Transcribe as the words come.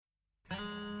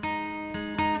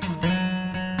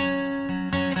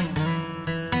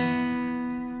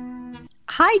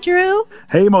Hi, Drew.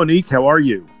 Hey, Monique, how are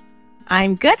you?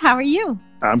 I'm good. How are you?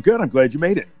 I'm good. I'm glad you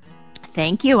made it.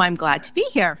 Thank you. I'm glad to be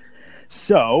here.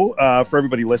 So, for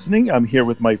everybody listening, I'm here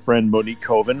with my friend Monique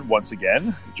Koven once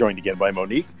again, joined again by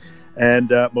Monique.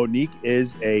 And Monique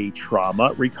is a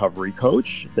trauma recovery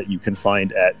coach that you can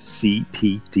find at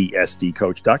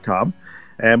cpdsdcoach.com.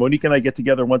 And Monique and I get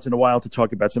together once in a while to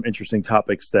talk about some interesting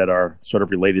topics that are sort of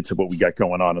related to what we got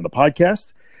going on in the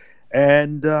podcast.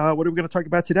 And what are we going to talk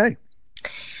about today?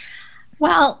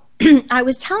 Well, I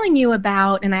was telling you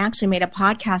about, and I actually made a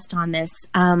podcast on this.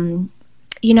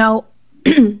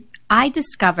 I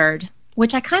discovered,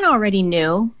 which I kind of already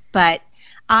knew, but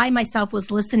I myself was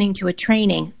listening to a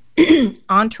training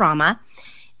on trauma,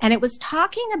 and it was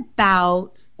talking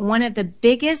about one of the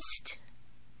biggest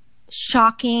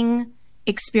shocking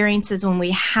experiences when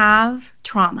we have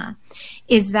trauma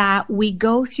is that we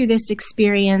go through this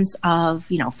experience of,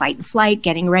 fight and flight,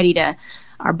 getting ready to,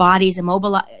 our bodies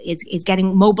is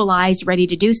getting mobilized, ready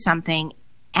to do something.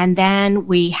 And then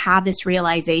we have this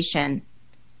realization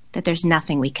that there's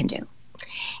nothing we can do.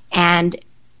 And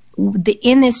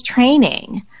in this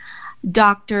training,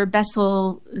 Dr.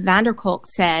 Bessel van der Kolk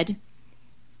said,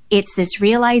 it's this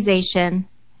realization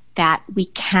that we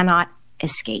cannot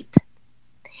escape.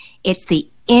 It's the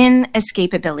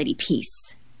inescapability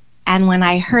piece. And when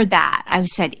I heard that, I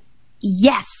said,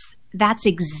 yes, that's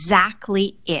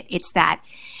exactly it. It's that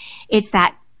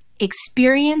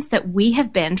experience that we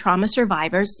have been trauma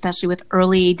survivors, especially with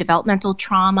early developmental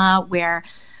trauma, where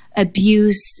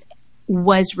abuse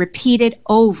was repeated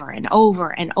over and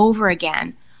over and over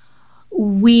again.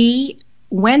 We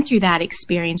went through that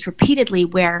experience repeatedly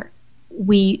where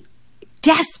we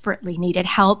desperately needed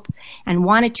help and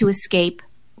wanted to escape,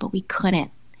 but we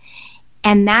couldn't.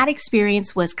 And that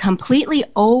experience was completely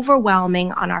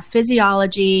overwhelming on our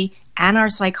physiology and our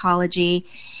psychology.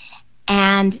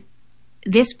 And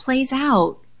this plays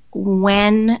out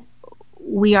when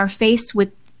we are faced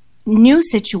with new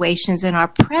situations in our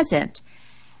present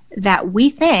that we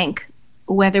think,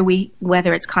 whether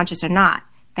it's conscious or not,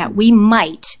 that we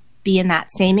might be in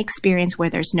that same experience where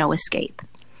there's no escape.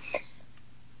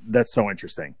 That's so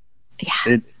interesting.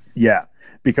 Yeah.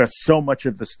 Because so much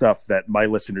of the stuff that my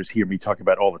listeners hear me talk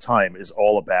about all the time is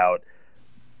all about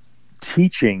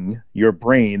teaching your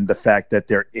brain the fact that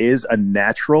there is a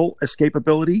natural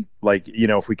escapability. Like,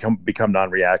 if we become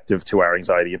non-reactive to our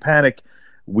anxiety and panic,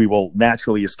 we will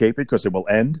naturally escape it because it will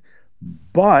end.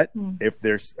 But if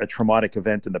there's a traumatic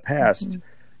event in the past,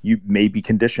 you may be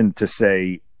conditioned to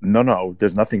say, no,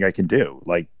 there's nothing I can do.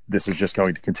 Like, this is just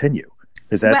going to continue.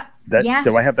 Is that, yeah.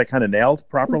 Do I have that kind of nailed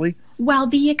properly? Well,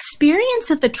 the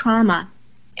experience of the trauma,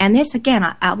 and this again,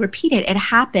 I'll repeat it, it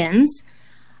happens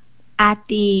at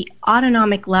the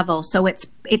autonomic level. So it's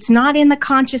not in the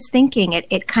conscious thinking.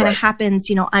 It kind of happens,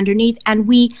 underneath, and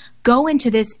we go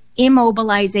into this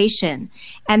immobilization.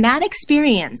 And that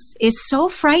experience is so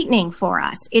frightening for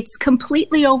us. It's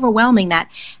completely overwhelming, that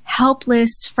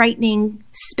helpless, frightening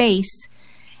space.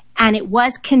 And it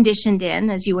was conditioned in,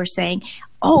 as you were saying,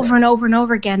 over and over and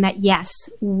over again, that yes,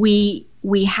 we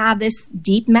have this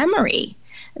deep memory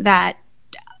that,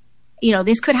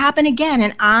 this could happen again,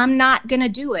 and I'm not going to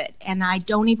do it. And I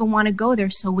don't even want to go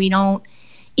there. So we don't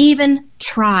even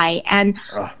try. And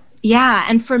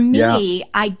and for me,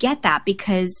 I get that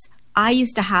because I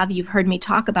used to have, you've heard me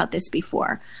talk about this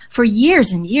before, for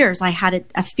years and years, I had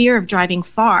a fear of driving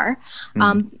far.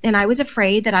 And I was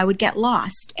afraid that I would get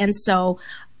lost. And so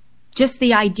just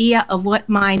the idea of what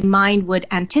my mind would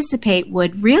anticipate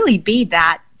would really be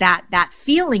that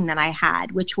feeling that I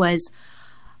had, which was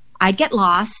I'd get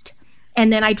lost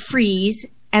and then I'd freeze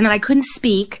and then I couldn't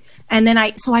speak. And then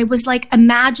so I was like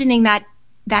imagining that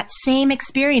same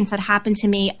experience that happened to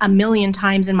me a million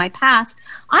times in my past.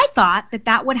 I thought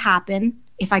that would happen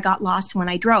if I got lost when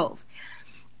I drove.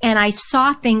 And I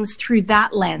saw things through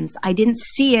that lens. I didn't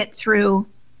see it through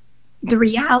the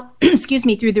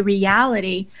through the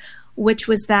reality, which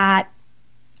was that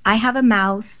I have a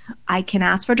mouth, I can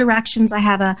ask for directions, I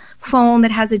have a phone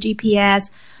that has a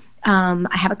GPS, I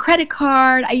have a credit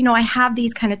card, I have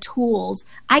these kind of tools.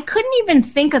 I couldn't even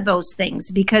think of those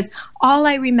things because all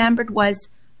I remembered was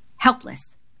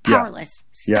helpless, powerless,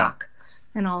 stuck,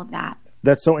 and all of that.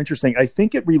 That's so interesting. I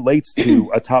think it relates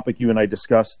to a topic you and I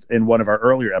discussed in one of our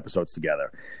earlier episodes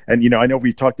together. And, I know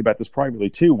we've talked about this privately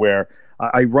too, where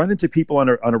I run into people on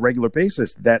a regular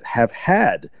basis that have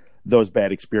had those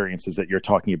bad experiences that you're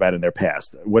talking about in their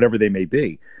past, whatever they may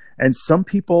be. And some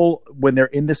people, when they're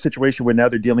in this situation where now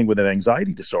they're dealing with an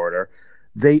anxiety disorder,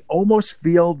 they almost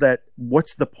feel that,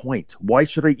 what's the point? Why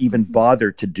should I even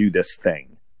bother to do this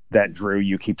thing that, Drew,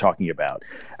 you keep talking about?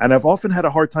 And I've often had a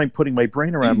hard time putting my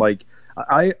brain around, like,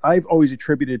 I've always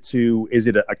attributed to, is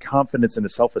it a confidence and a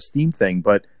self-esteem thing?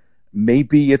 But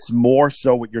maybe it's more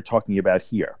so what you're talking about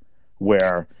here,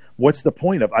 where what's the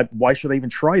point of, why should I even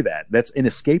try that? That's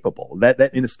inescapable. That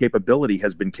inescapability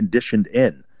has been conditioned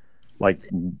in. Like,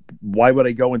 why would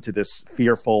I go into this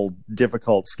fearful,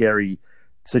 difficult, scary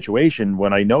situation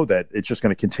when I know that it's just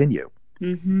going to continue?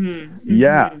 Mm-hmm. Mm-hmm.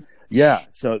 Yeah. Yeah.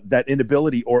 So that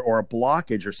inability or a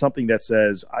blockage or something that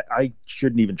says, I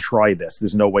shouldn't even try this.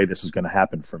 There's no way this is going to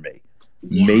happen for me.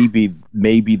 Yeah.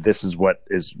 Maybe this is what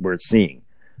we're seeing.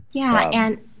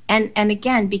 Yeah. And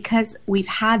again, because we've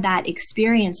had that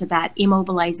experience of that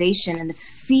immobilization and the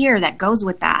fear that goes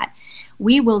with that,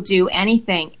 we will do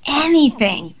anything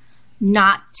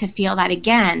not to feel that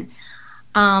again.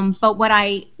 But what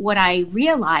I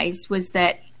realized was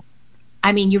that,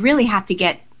 I mean, you really have to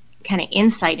get kind of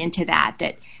insight into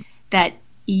that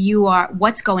you are,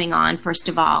 what's going on, first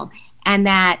of all, and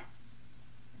that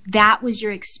was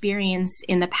your experience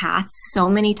in the past so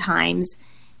many times,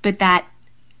 but that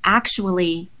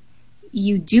actually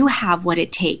you do have what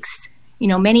it takes. You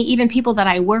know, even people that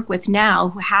I work with now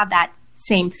who have that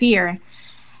same fear,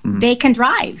 mm-hmm. they can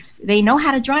drive. They know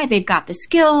how to drive. They've got the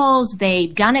skills.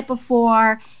 They've done it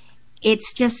before.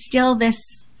 It's just still this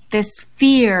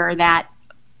fear that,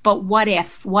 but what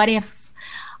if,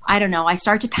 I don't know, I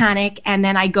start to panic and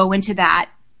then I go into that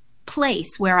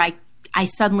place where I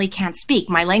suddenly can't speak.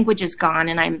 My language is gone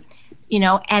and I'm,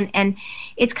 and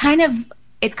it's kind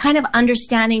of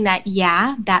understanding that,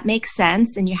 yeah, that makes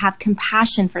sense. And you have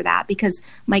compassion for that because,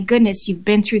 my goodness, you've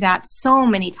been through that so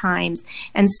many times.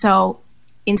 And so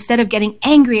instead of getting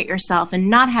angry at yourself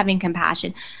and not having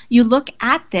compassion, you look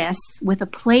at this with a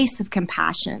place of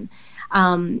compassion.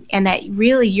 And that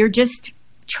really you're just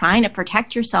trying to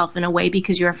protect yourself in a way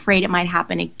because you're afraid it might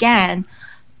happen again.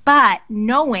 But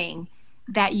knowing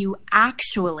that you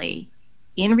actually,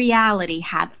 in reality,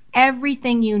 have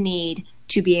everything you need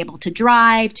to be able to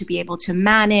drive, to be able to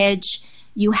manage,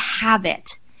 you have it.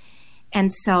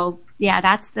 And so, yeah,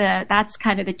 that's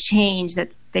kind of the change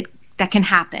that can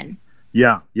happen.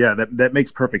 Yeah, that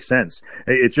makes perfect sense.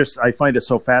 I find it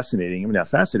so fascinating. I mean, not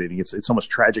fascinating. It's almost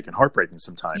tragic and heartbreaking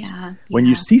sometimes when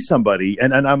you see somebody,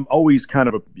 and I'm always kind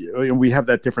of we have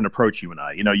that different approach, you and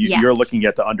I. You're looking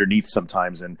at the underneath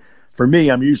sometimes, and for me,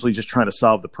 I'm usually just trying to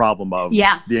solve the problem of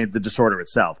the disorder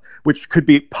itself, which could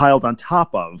be piled on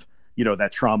top of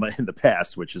that trauma in the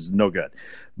past, which is no good.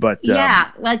 But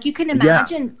like you can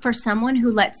imagine for someone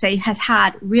who, let's say, has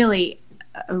had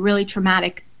a really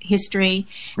traumatic history,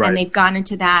 right, and they've gone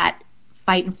into that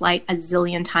fight and flight a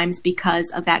zillion times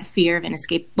because of that fear of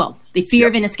the fear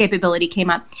of inescapability came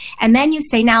up. And then you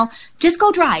say, now just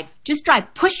go drive,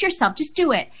 push yourself, just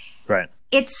do it. Right.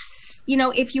 It's,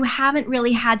 if you haven't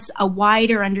really had a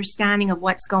wider understanding of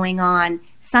what's going on,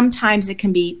 sometimes it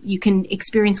can be, you can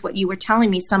experience what you were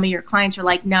telling me. Some of your clients are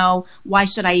like, no, why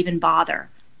should I even bother?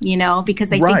 Because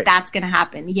they think that's going to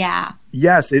happen. Yeah.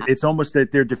 Yes. It's almost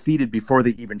that they're defeated before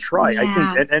they even try. Yeah.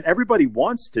 I think, and everybody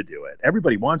wants to do it.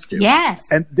 Everybody wants to.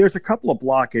 Yes. And there's a couple of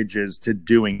blockages to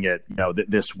doing it,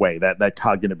 this way, that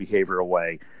cognitive behavioral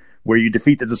way, where you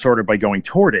defeat the disorder by going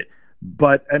toward it.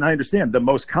 And I understand the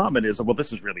most common is, well,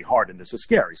 this is really hard and this is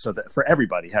scary. So that for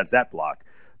everybody has that block.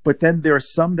 But then there are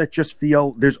some that just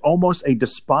feel there's almost a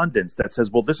despondence that says,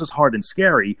 well, this is hard and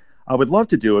scary. I would love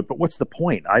to do it, but what's the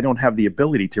point? I don't have the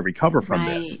ability to recover from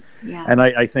this. Yeah. And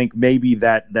I think maybe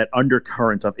that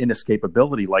undercurrent of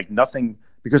inescapability, like nothing,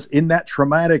 because in that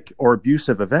traumatic or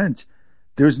abusive event,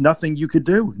 there's nothing you could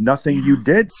do. Nothing you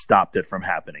did stopped it from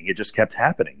happening. It just kept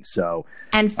happening. So,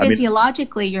 and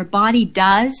physiologically, your body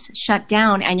does shut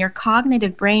down and your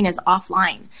cognitive brain is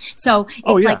offline. So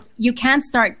it's like you can't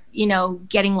start,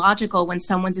 getting logical when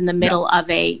someone's in the middle of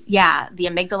the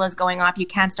amygdala is going off. You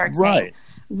can't start saying,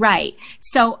 right.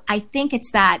 So I think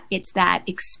it's that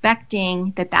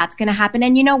expecting that's going to happen.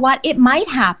 And you know what? It might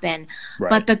happen.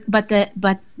 Right.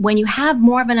 But when you have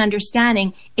more of an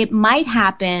understanding, it might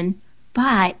happen,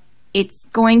 but it's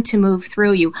going to move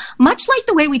through you. Much like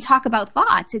the way we talk about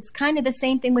thoughts, it's kind of the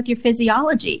same thing with your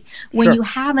physiology. When you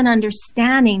have an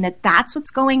understanding that that's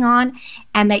what's going on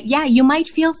and that, you might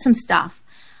feel some stuff,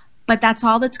 but that's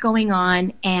all that's going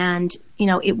on. And,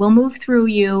 it will move through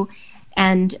you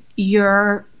and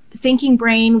your thinking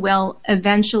brain will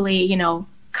eventually,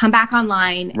 come back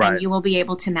online and you will be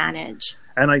able to manage.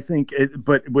 And I think,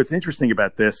 but what's interesting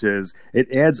about this is it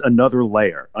adds another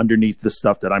layer underneath the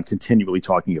stuff that I'm continually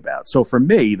talking about. So for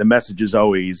me, the message is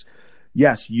always,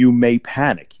 yes, you may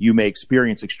panic. You may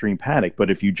experience extreme panic,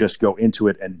 but if you just go into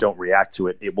it and don't react to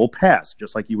it, it will pass,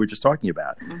 just like you were just talking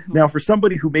about. Mm-hmm. Now, for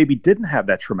somebody who maybe didn't have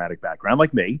that traumatic background,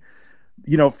 like me,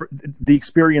 the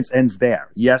experience ends there.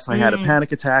 Yes, I had a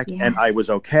panic attack Yes. and I was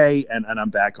okay, and I'm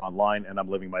back online and I'm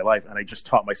living my life, and I just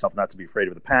taught myself not to be afraid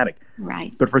of the panic.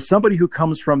 Right. But for somebody who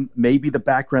comes from maybe the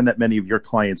background that many of your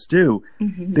clients do,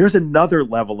 there's another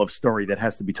level of story that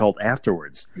has to be told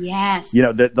afterwards. Yes.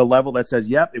 The level that says,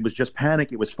 yep, it was just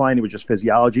panic, it was fine, it was just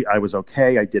physiology, I was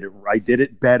okay, I did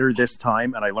it better this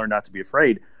time, and I learned not to be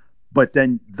afraid. But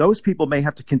then those people may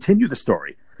have to continue the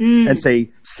story and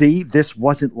say, see, this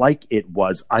wasn't like it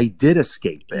was. I did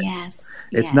escape it. Yes.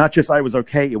 It's not just I was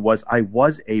okay. It was I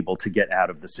was able to get out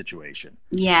of the situation.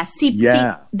 Yes. See,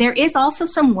 there is also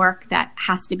some work that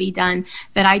has to be done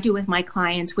that I do with my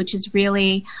clients, which is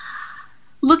really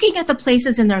looking at the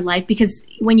places in their life, because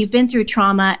when you've been through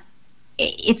trauma,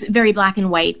 it's very black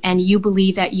and white, and you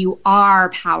believe that you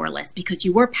are powerless because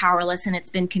you were powerless and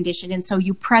it's been conditioned. And so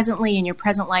you presently, in your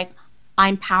present life,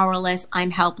 I'm powerless,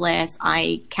 I'm helpless,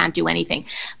 I can't do anything.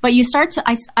 But you start to,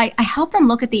 I help them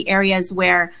look at the areas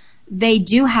where they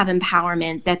do have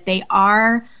empowerment, that they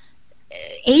are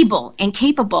able and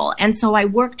capable. And so I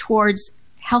work towards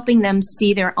helping them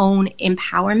see their own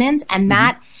empowerment. And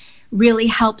that really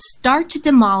helps start to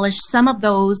demolish some of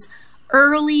those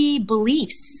early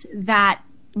beliefs that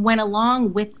went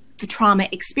along with the trauma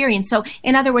experience. So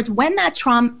in other words, when that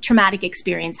traumatic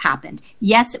experience happened,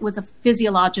 yes, it was a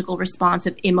physiological response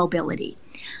of immobility,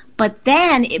 but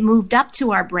then it moved up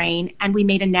to our brain and we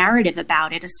made a narrative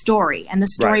about it, a story. And the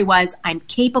story was, I'm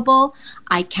capable,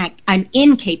 I'm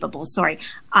incapable,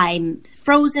 I'm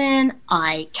frozen,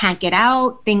 I can't get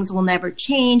out, things will never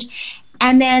change.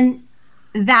 And then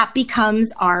that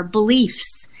becomes our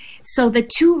beliefs. So the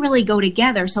two really go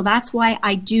together. So that's why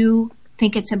I do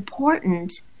think it's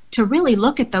important to really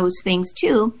look at those things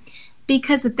too,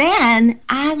 because then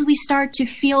as we start to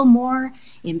feel more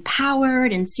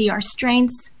empowered and see our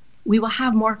strengths, we will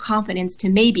have more confidence to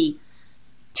maybe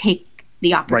take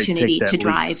the opportunity to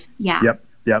drive. Yeah.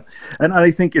 Yep. And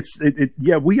I think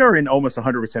we are in almost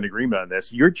 100% agreement on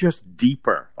this. You're just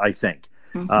deeper, I think.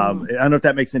 I don't know if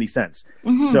that makes any sense.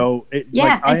 So it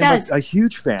does. I'm a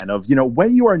huge fan of,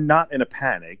 when you are not in a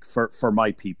panic, for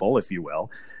my people, if you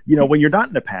will, when you're not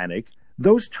in a panic,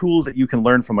 those tools that you can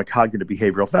learn from a cognitive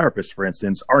behavioral therapist, for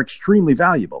instance, are extremely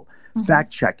valuable.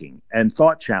 Fact checking and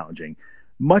thought challenging,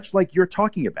 much like you're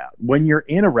talking about. When you're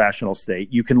in a rational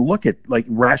state, you can look at,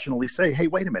 rationally say, hey,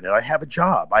 wait a minute, I have a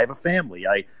job, I have a family,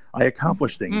 I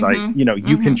accomplish things.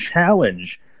 You can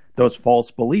challenge those false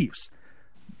beliefs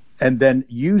and then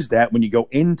use that when you go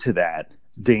into that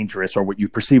dangerous or what you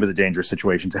perceive as a dangerous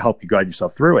situation to help you guide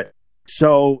yourself through it.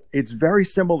 So it's very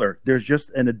similar. There's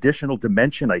just an additional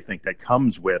dimension, I think, that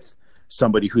comes with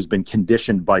somebody who's been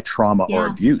conditioned by trauma or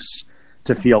abuse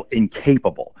to feel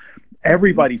incapable.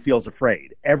 Everybody feels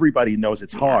afraid. Everybody knows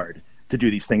it's hard to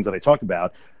do these things that I talk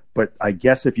about. But I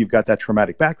guess if you've got that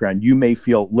traumatic background, you may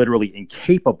feel literally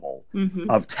incapable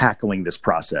of tackling this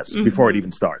process before it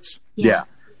even starts. Yeah.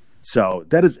 So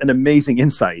that is an amazing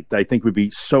insight that I think would be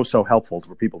so helpful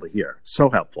for people to hear. So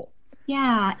helpful.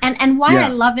 Yeah. And why I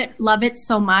love it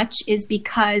so much is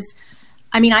because,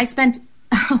 I spent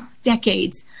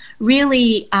decades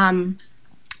really,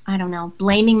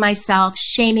 blaming myself,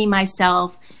 shaming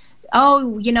myself.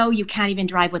 Oh, you can't even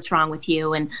drive. What's wrong with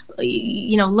you? And,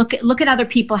 look at other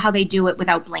people, how they do it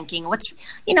without blinking.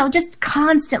 Just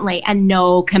constantly, and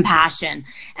no compassion.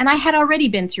 And I had already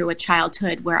been through a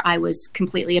childhood where I was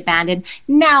completely abandoned.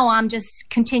 Now I'm just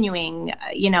continuing,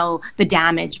 the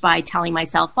damage by telling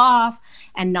myself off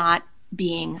and not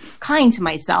being kind to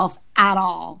myself at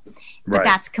all. But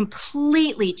that's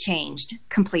completely changed,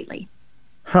 completely.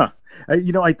 Huh.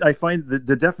 I find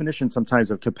the definition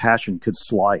sometimes of compassion could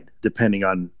slide depending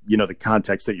on, the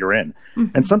context that you're in.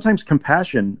 And sometimes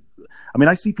compassion,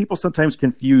 I see people sometimes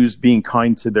confuse being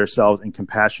kind to themselves and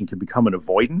compassion can become an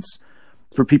avoidance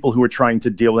for people who are trying to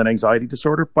deal with an anxiety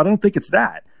disorder. But I don't think it's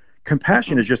that.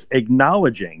 Compassion is just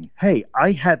acknowledging, hey,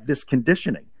 I had this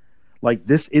conditioning.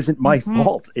 This isn't my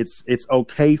fault. It's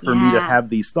okay for me to have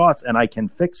these thoughts and I can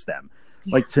fix them.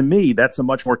 To me, that's a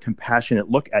much more compassionate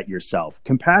look at yourself.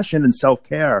 Compassion and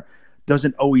self-care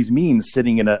doesn't always mean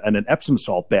sitting in an Epsom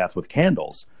salt bath with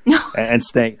candles and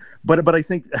staying. But I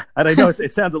think, and I know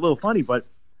it sounds a little funny, but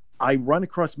I run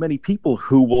across many people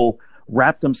who will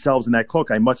wrap themselves in that cloak.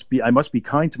 I must be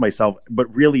kind to myself,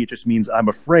 but really it just means I'm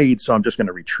afraid, so I'm just going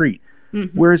to retreat.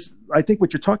 Whereas I think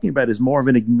what you're talking about is more of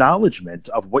an acknowledgement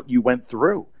of what you went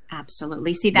through.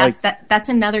 Absolutely. See, that's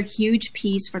another huge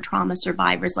piece for trauma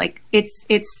survivors. It's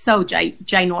so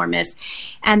ginormous.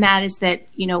 And that is that,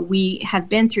 we have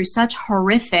been through such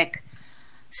horrific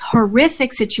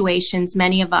situations,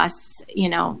 many of us,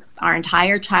 our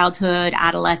entire childhood,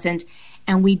 adolescent,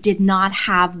 and we did not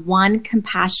have one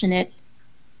compassionate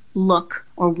look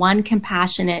or one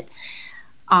compassionate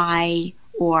eye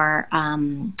or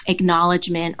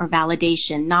acknowledgement or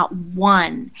validation, not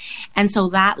one. And so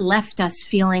that left us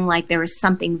feeling like there was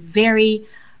something very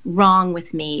wrong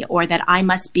with me, or that I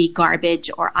must be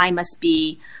garbage, or I must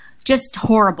be just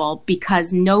horrible,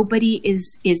 because nobody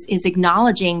is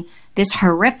acknowledging this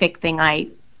horrific thing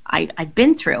I've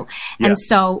been through. Yeah. And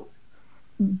so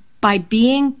by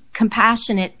being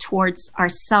compassionate towards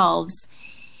ourselves,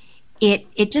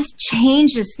 it just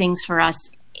changes things for us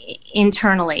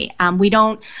internally. We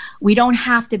don't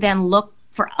have to then look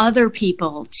for other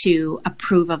people to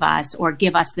approve of us or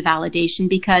give us the validation,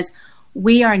 because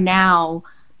we are now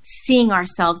seeing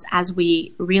ourselves as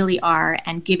we really are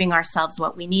and giving ourselves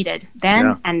what we needed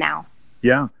then and now.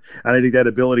 Yeah. And I think that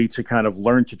ability to kind of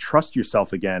learn to trust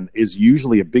yourself again is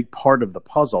usually a big part of the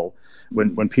puzzle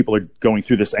when people are going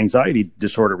through this anxiety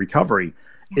disorder recovery.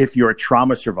 Yeah. If you're a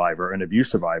trauma survivor, an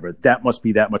abuse survivor, that must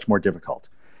be that much more difficult.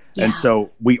 Yeah. And so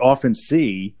we often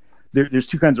see there's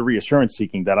two kinds of reassurance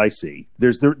seeking that I see.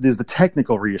 There's the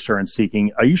technical reassurance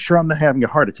seeking. Are you sure I'm not having a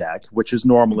heart attack? Which is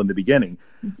normal in the beginning.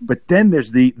 Mm-hmm. But then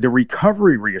there's the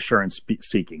recovery reassurance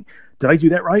seeking. Did I do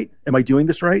that right? Am I doing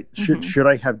this right? Mm-hmm. Should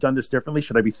I have done this differently?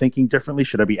 Should I be thinking differently?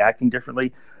 Should I be acting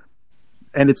differently?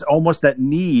 And it's almost that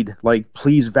need, like,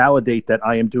 please validate that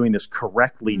I am doing this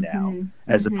correctly now,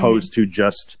 as opposed to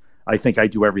just, I think I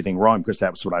do everything wrong because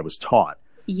that's what I was taught.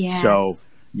 Yes. So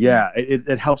yeah,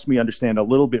 it helps me understand a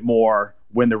little bit more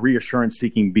when the reassurance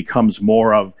seeking becomes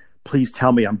more of, please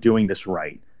tell me I'm doing this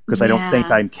right, because I don't think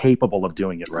I'm capable of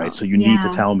doing it right. So you need to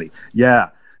tell me. Yeah.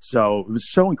 So it was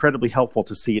so incredibly helpful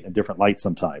to see it in a different light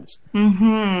sometimes.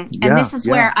 And this is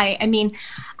where I mean,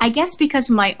 I guess because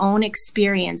of my own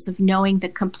experience of knowing the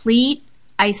complete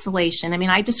isolation, I mean,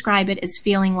 I describe it as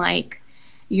feeling like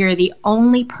you're the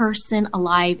only person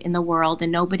alive in the world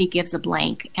and nobody gives a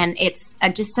blank. And it's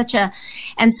just such a,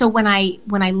 and so when I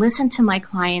listen to my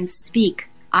clients speak,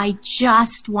 I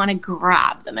just want to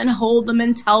grab them and hold them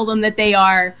and tell them that they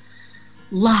are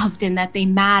loved and that they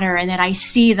matter and that I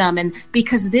see them. And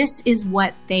because this is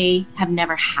what they have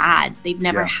never had. They've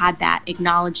never had that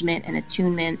acknowledgement and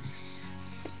attunement.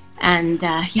 And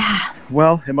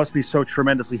well, it must be so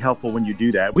tremendously helpful when you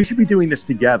do that. We should be doing this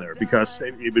together, because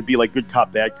it would be like good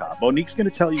cop, bad cop. Monique's going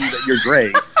to tell you that you're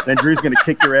great, then Drew's going to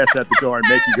kick your ass out the door and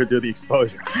make you go do the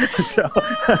exposure. So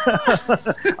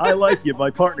I like you. My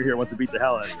partner here wants to beat the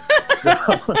hell out of you. So,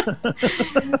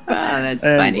 that's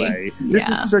anyway, funny. This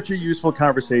is such a useful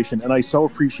conversation, and I so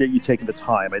appreciate you taking the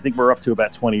time. I think we're up to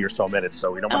about 20 or so minutes,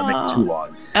 so we don't want to make it too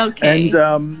long. Okay.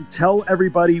 And tell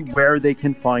everybody where they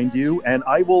can find you, and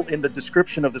I will, in the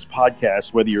description of this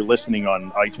podcast, whether you're listening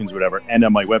on iTunes or whatever, and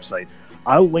on my website,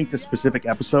 I'll link the specific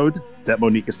episode that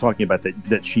Monique is talking about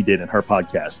that she did in her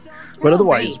podcast. But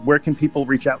otherwise, where can people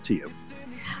reach out to you?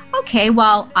 Okay,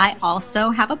 well, I also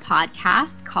have a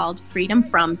podcast called Freedom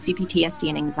from CPTSD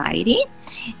and Anxiety.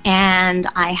 And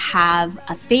I have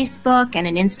a Facebook and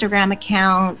an Instagram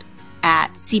account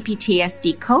at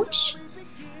CPTSD Coach.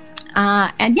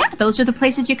 And those are the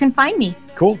places you can find me.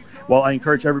 Cool. Well, I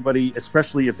encourage everybody,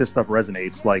 especially if this stuff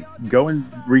resonates, like, go and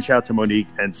reach out to Monique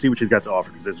and see what she's got to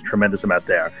offer, because there's a tremendous amount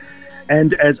there.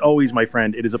 And as always, my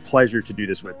friend, it is a pleasure to do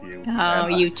this with you. Oh,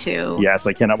 you too. Yes,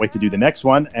 I cannot wait to do the next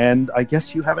one. And I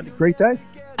guess you have a great day.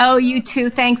 Oh, you too.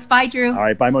 Thanks. Bye, Drew. All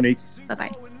right. Bye, Monique.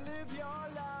 Bye-bye.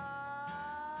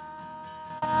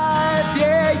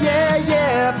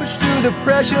 Yeah. Push through the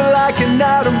pressure like an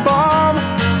atom bomb.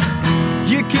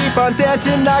 You keep on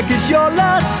dancing like it's your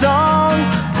last song.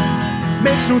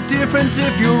 Makes no difference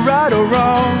if you're right or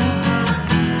wrong.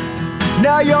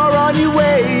 Now you're on your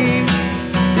way.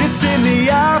 It's in the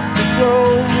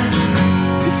afterglow.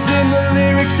 It's in the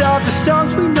lyrics of the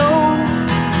songs we know.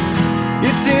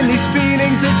 It's in these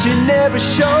feelings that you never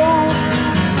show.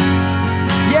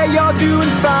 Yeah, you're doing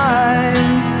fine.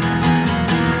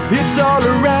 It's all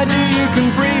around you, you can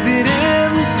breathe it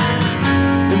in.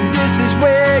 And this is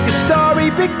where your story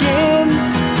begins.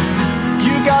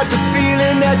 You got the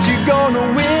feeling that you're gonna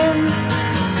win.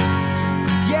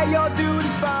 Yeah, you're doing